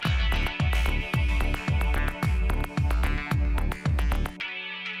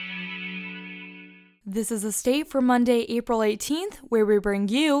This is a State for Monday, April 18th, where we bring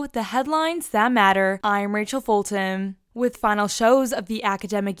you the headlines that matter. I'm Rachel Fulton. With final shows of the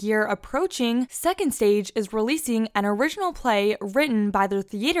academic year approaching, Second Stage is releasing an original play written by their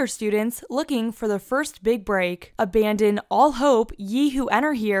theater students looking for their first big break. Abandon All Hope, Ye Who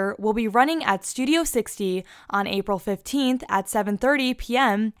Enter Here will be running at Studio 60 on April 15th at 7:30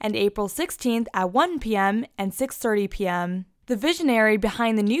 p.m. and April 16th at 1 p.m. and 6:30 p.m. The visionary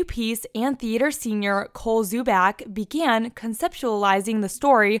behind the new piece and theater senior Cole Zubak began conceptualizing the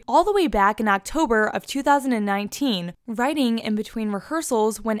story all the way back in October of 2019, writing in between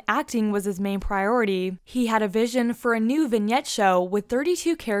rehearsals when acting was his main priority. He had a vision for a new vignette show with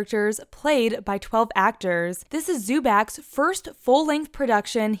 32 characters played by 12 actors. This is Zubak's first full-length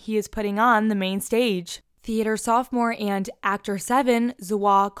production he is putting on the main stage. Theater sophomore and actor 7,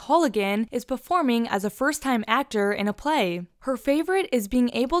 Zawa Colligan, is performing as a first-time actor in a play. Her favorite is being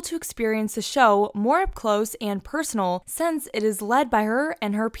able to experience the show more up close and personal since it is led by her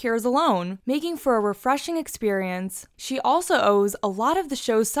and her peers alone, making for a refreshing experience. She also owes a lot of the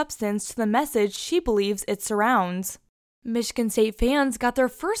show's substance to the message she believes it surrounds. Michigan State fans got their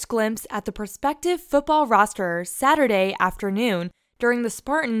first glimpse at the prospective football roster Saturday afternoon during the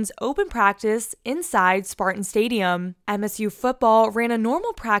Spartans' open practice inside Spartan Stadium. MSU football ran a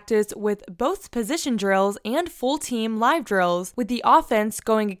normal practice with both position drills and full-team live drills, with the offense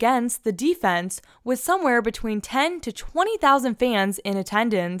going against the defense, with somewhere between 10 to 20,000 fans in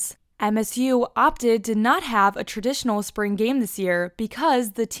attendance. MSU opted to not have a traditional spring game this year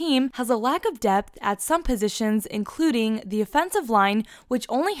because the team has a lack of depth at some positions, including the offensive line, which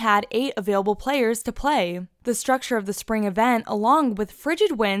only had 8 available players to play. The structure of the spring event, along with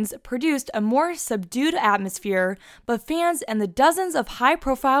frigid winds, produced a more subdued atmosphere, but fans and the dozens of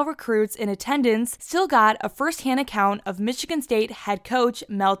high-profile recruits in attendance still got a first-hand account of Michigan State head coach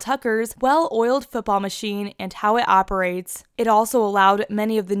Mel Tucker's well-oiled football machine and how it operates. It also allowed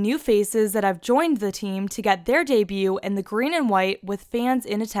many of the new faces that have joined the team to get their debut in the green and white with fans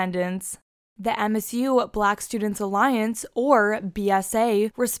in attendance. The MSU Black Students Alliance, or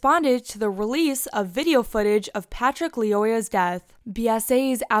BSA, responded to the release of video footage of Patrick Lyoya's death.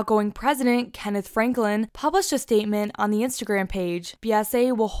 BSA's outgoing president, Kenneth Franklin, published a statement on the Instagram page.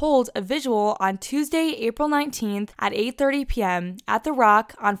 BSA will hold a visual on Tuesday, April 19th at 8:30 p.m. at The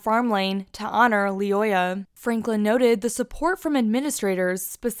Rock on Farm Lane to honor Lyoya. Franklin noted the support from administrators,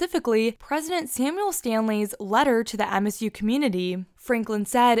 specifically President Samuel Stanley's letter to the MSU community. Franklin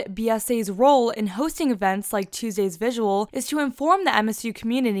said BSA's role in hosting events like Tuesday's visual is to inform the MSU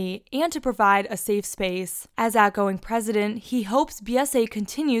community and to provide a safe space. As outgoing president, he hopes BSA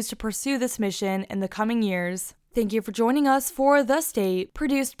continues to pursue this mission in the coming years. Thank you for joining us for The State,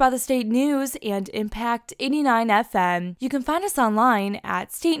 produced by the State News and Impact 89 FM. You can find us online at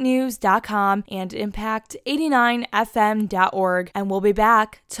statenews.com and impact89fm.org, and we'll be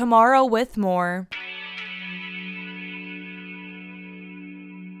back tomorrow with more.